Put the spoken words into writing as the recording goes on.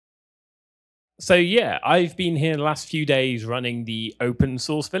So yeah, I've been here the last few days running the open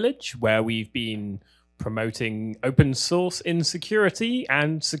source village, where we've been promoting open source in security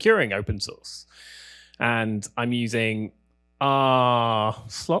and securing open source. And I'm using our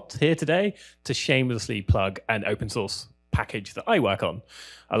slot here today to shamelessly plug an open source package that I work on,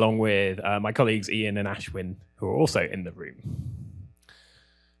 along with my colleagues Ian and Ashwin, who are also in the room.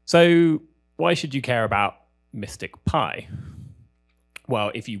 So why should you care about MSTICPy?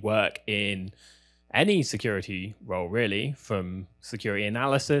 Well, if you work in any security role, really, from security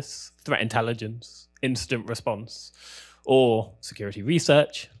analysis, threat intelligence, incident response, or security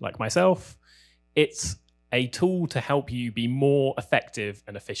research, like myself, it's a tool to help you be more effective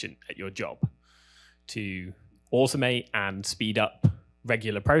and efficient at your job, to automate and speed up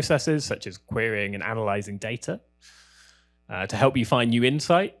regular processes, such as querying and analyzing data, to help you find new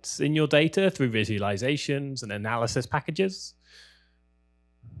insights in your data through visualizations and analysis packages,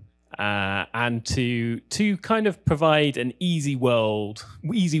 and to kind of provide an easy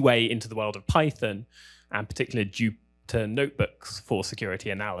way into the world of Python, and particularly Jupyter notebooks for security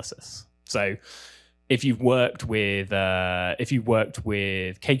analysis. So if you've worked with KQL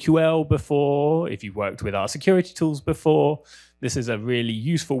before, if you've worked with our security tools before, this is a really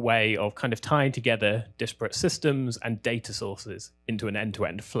useful way of kind of tying together disparate systems and data sources into an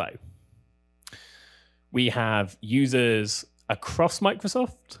end-to-end flow. We have users across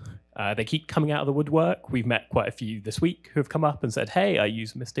Microsoft. They keep coming out of the woodwork. We've met quite a few this week who have come up and said, hey, I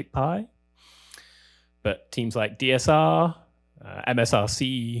use MSTICPy. But teams like DSR,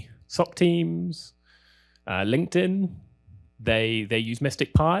 MSRC, SOC teams, LinkedIn, they use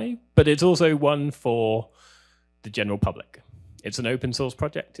MSTICPy, but it's also one for the general public. It's an open source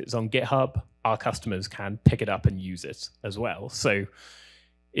project. It's on GitHub. Our customers can pick it up and use it as well. So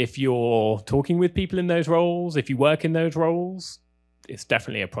if you're talking with people in those roles, if you work in those roles, it's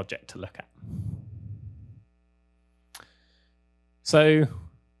definitely a project to look at. So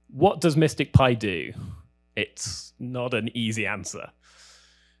what does MSTICPy do? It's not an easy answer.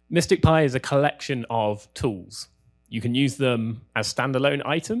 MSTICPy is a collection of tools. You can use them as standalone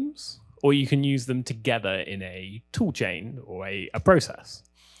items, or you can use them together in a tool chain or a process.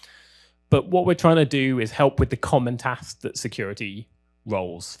 But what we're trying to do is help with the common tasks that security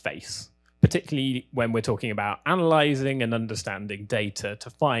roles face, particularly when we're talking about analyzing and understanding data to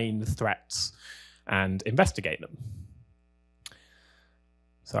find threats and investigate them.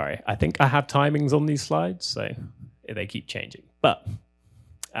 Sorry, I think I have timings on these slides, so they keep changing. But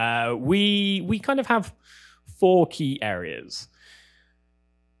we kind of have four key areas: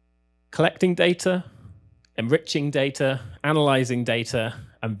 collecting data, enriching data, analyzing data,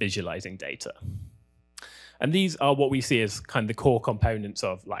 and visualizing data. And these are what we see as kind of the core components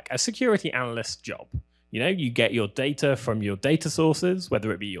of like a security analyst job. You know, you get your data from your data sources,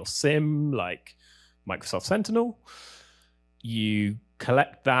 whether it be your SIM, like Microsoft Sentinel. You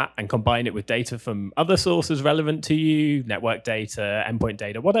collect that and combine it with data from other sources relevant to you, network data, endpoint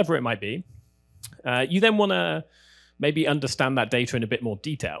data, whatever it might be. You then want to maybe understand that data in a bit more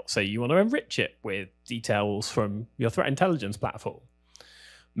detail. So you want to enrich it with details from your threat intelligence platform.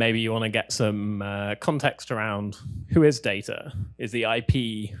 Maybe you want to get some context around who is data. Is the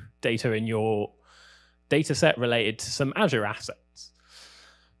IP data in your data set related to some Azure assets?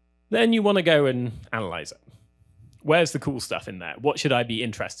 Then you want to go and analyze it. Where's the cool stuff in there? What should I be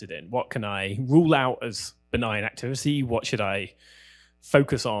interested in? What can I rule out as benign activity? What should I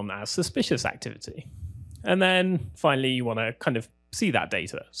focus on as suspicious activity? And then finally, you want to kind of see that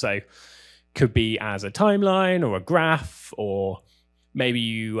data. So could be as a timeline or a graph, or maybe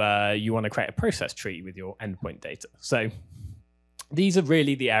you want to create a process tree with your endpoint data. So these are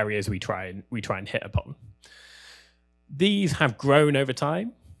really the areas we try and hit upon. These have grown over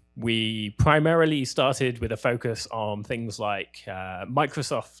time. We primarily started with a focus on things like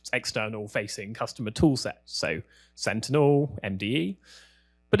Microsoft's external-facing customer toolsets, so Sentinel, MDE,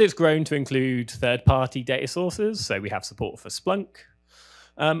 but it's grown to include third-party data sources, so we have support for Splunk,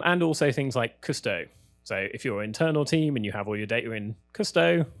 and also things like Custo. So if you're an internal team and you have all your data in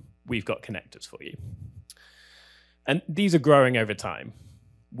Custo, we've got connectors for you. And these are growing over time.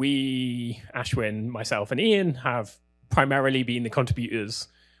 We, Ashwin, myself, and Ian have primarily been the contributors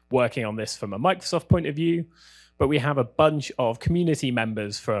working on this from a Microsoft point of view, but we have a bunch of community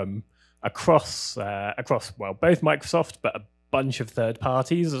members from across both Microsoft, but a bunch of third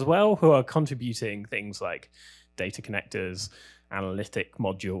parties as well, who are contributing things like data connectors, analytic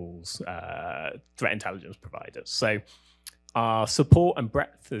modules, threat intelligence providers. So our support and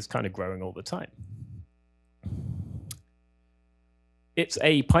breadth is kind of growing all the time. It's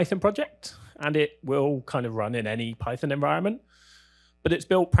a Python project, and it will kind of run in any Python environment. but it's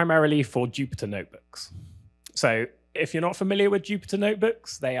built primarily for Jupyter notebooks. So if you're not familiar with Jupyter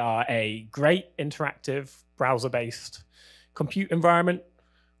notebooks, they are a great interactive browser-based compute environment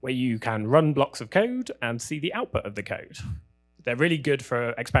where you can run blocks of code and see the output of the code. They're really good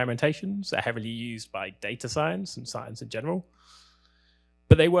for experimentations. They're heavily used by data science and science in general.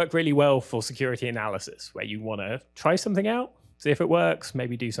 But they work really well for security analysis, where you want to try something out, see if it works,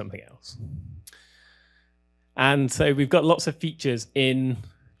 maybe do something else. And so we've got lots of features in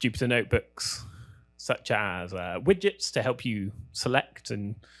Jupyter notebooks, such as widgets to help you select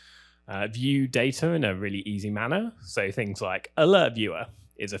and view data in a really easy manner. So things like Alert Viewer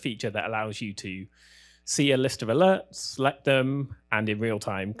is a feature that allows you to see a list of alerts, select them, and in real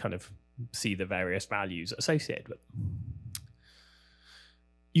time kind of see the various values associated with them.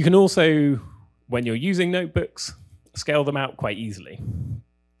 You can also, when you're using notebooks, scale them out quite easily.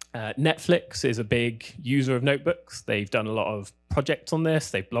 Netflix is a big user of notebooks. They've done a lot of projects on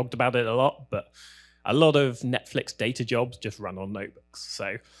this. They've blogged about it a lot, but a lot of Netflix data jobs just run on notebooks.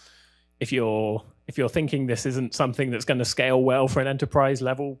 So if you're thinking this isn't something that's going to scale well for an enterprise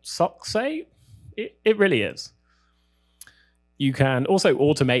level SOC, say, it really is. You can also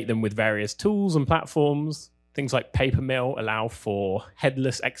automate them with various tools and platforms. Things like Papermill allow for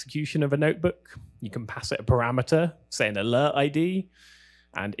headless execution of a notebook. You can pass it a parameter, say an alert ID,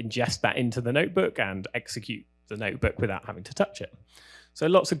 and ingest that into the notebook and execute the notebook without having to touch it. So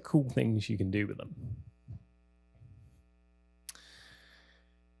lots of cool things you can do with them.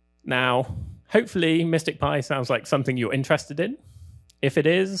 Now, hopefully MSTICPy sounds like something you're interested in. If it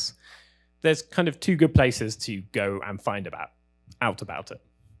is, there's kind of two good places to go and find out about it.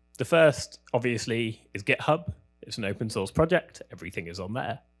 The first, obviously, is GitHub. It's an open source project. Everything is on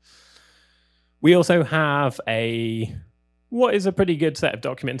there. We also have what is a pretty good set of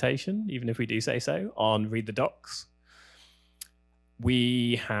documentation, even if we do say so, on Read the Docs.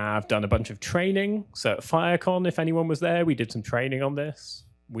 We have done a bunch of training. So at FireCon, if anyone was there, we did some training on this.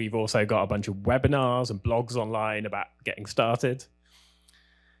 We've also got a bunch of webinars and blogs online about getting started.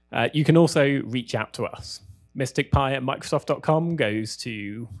 You can also reach out to us. MSTICPy at Microsoft.com goes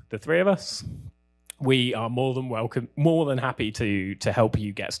to the three of us. We are more than happy to help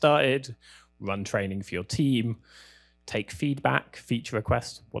you get started, run training for your team, take feedback, feature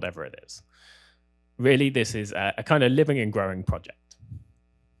requests, whatever it is. Really, this is a kind of living and growing project.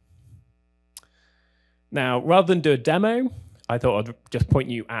 Now, rather than do a demo, I thought I'd just point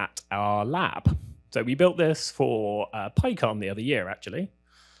you at our lab. So we built this for PyCon the other year, actually.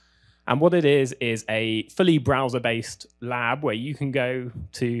 And what it is a fully browser-based lab where you can go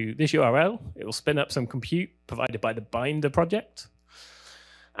to this URL. It will spin up some compute provided by the Binder project.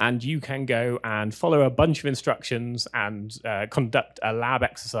 And you can go and follow a bunch of instructions and conduct a lab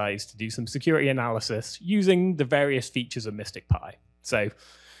exercise to do some security analysis using the various features of MSTICPy. So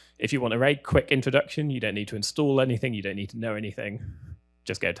if you want a very quick introduction, you don't need to install anything, you don't need to know anything.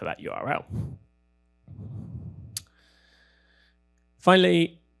 Just go to that URL.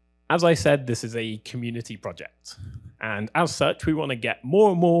 Finally, as I said, this is a community project. And as such, we want to get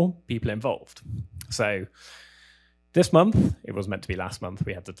more and more people involved. So this month, it was meant to be last month,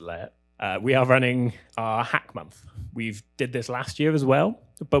 we had to delay it. We are running our hack month. We did this last year as well.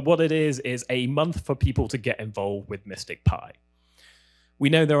 But what it is a month for people to get involved with MSTICPy. We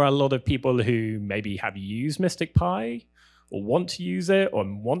know there are a lot of people who maybe have used MSTICPy or want to use it or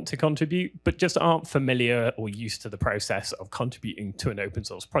want to contribute, but just aren't familiar or used to the process of contributing to an open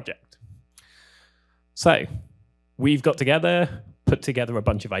source project. So we've got together, put together a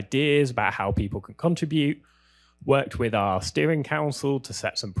bunch of ideas about how people can contribute, worked with our steering council to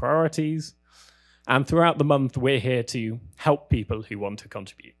set some priorities, and throughout the month, we're here to help people who want to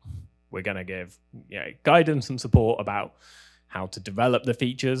contribute. We're going to give guidance and support about how to develop the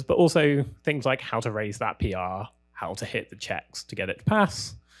features, but also things like how to raise that PR, how to hit the checks to get it to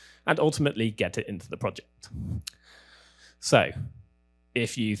pass, and ultimately get it into the project. So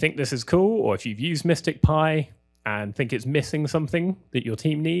if you think this is cool, or if you've used MSTICPy and think it's missing something that your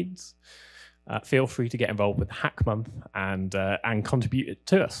team needs, feel free to get involved with Hack Month and contribute it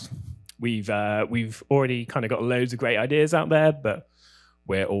to us. We've already kind of got loads of great ideas out there, but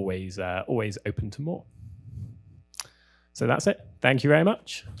we're always open to more. So that's it. Thank you very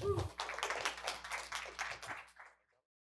much.